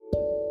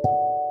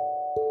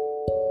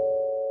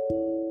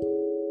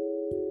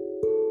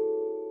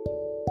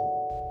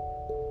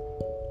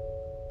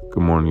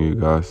Good morning, you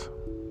guys.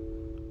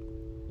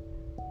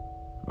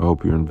 I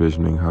hope you're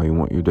envisioning how you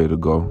want your day to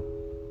go.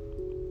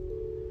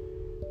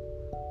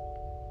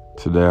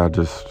 Today, I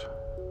just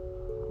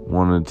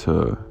wanted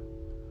to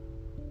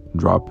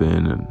drop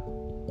in and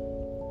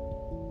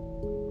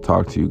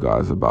talk to you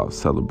guys about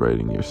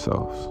celebrating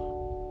yourselves.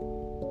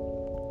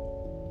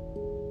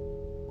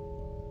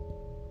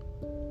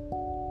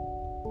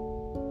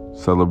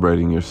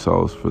 Celebrating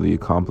yourselves for the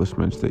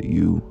accomplishments that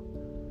you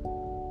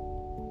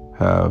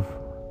have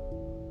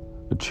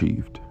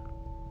achieved.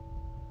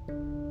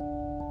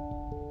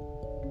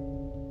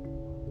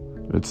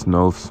 It's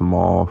no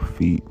small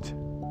feat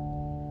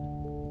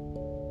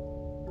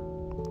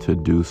to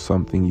do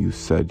something you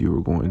said you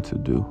were going to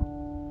do.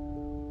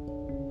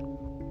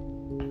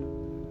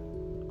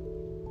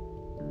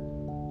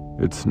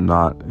 It's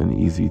not an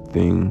easy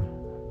thing,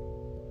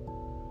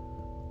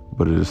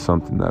 but it is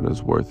something that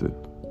is worth it.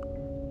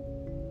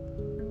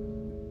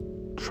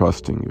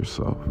 Trusting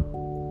yourself.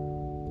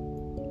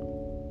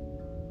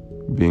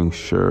 Being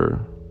sure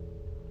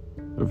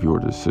of your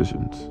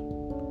decisions.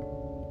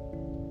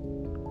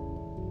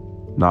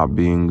 Not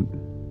being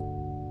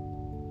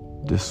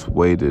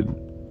dissuaded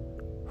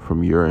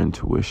from your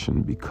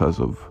intuition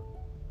because of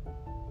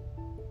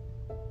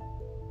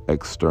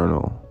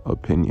external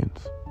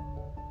opinions.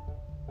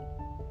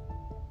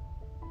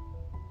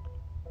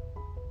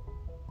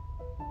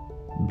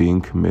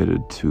 Being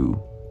committed to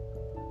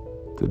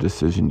the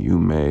decision you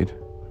made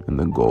and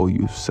the goal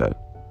you set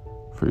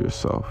for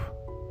yourself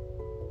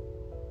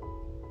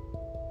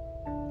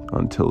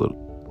until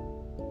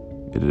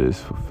it is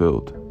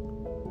fulfilled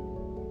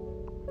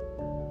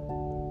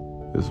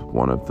is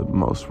one of the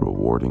most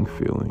rewarding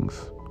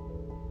feelings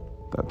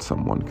that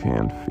someone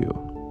can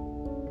feel.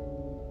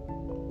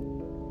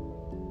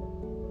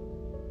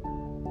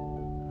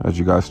 As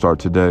you guys start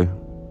today,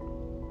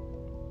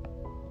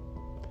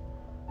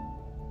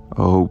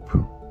 I hope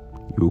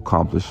you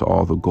accomplish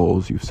all the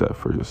goals you've set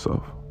for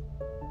yourself.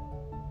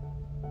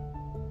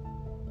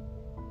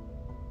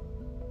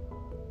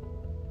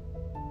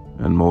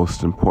 And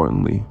most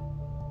importantly,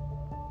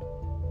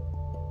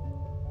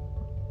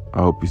 I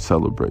hope you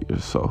celebrate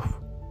yourself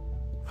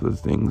for the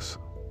things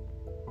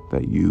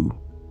that you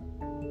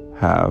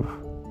have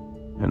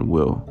and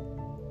will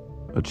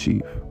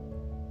achieve.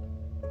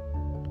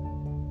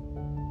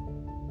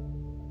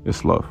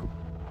 It's love.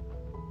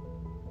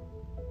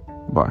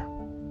 Bye.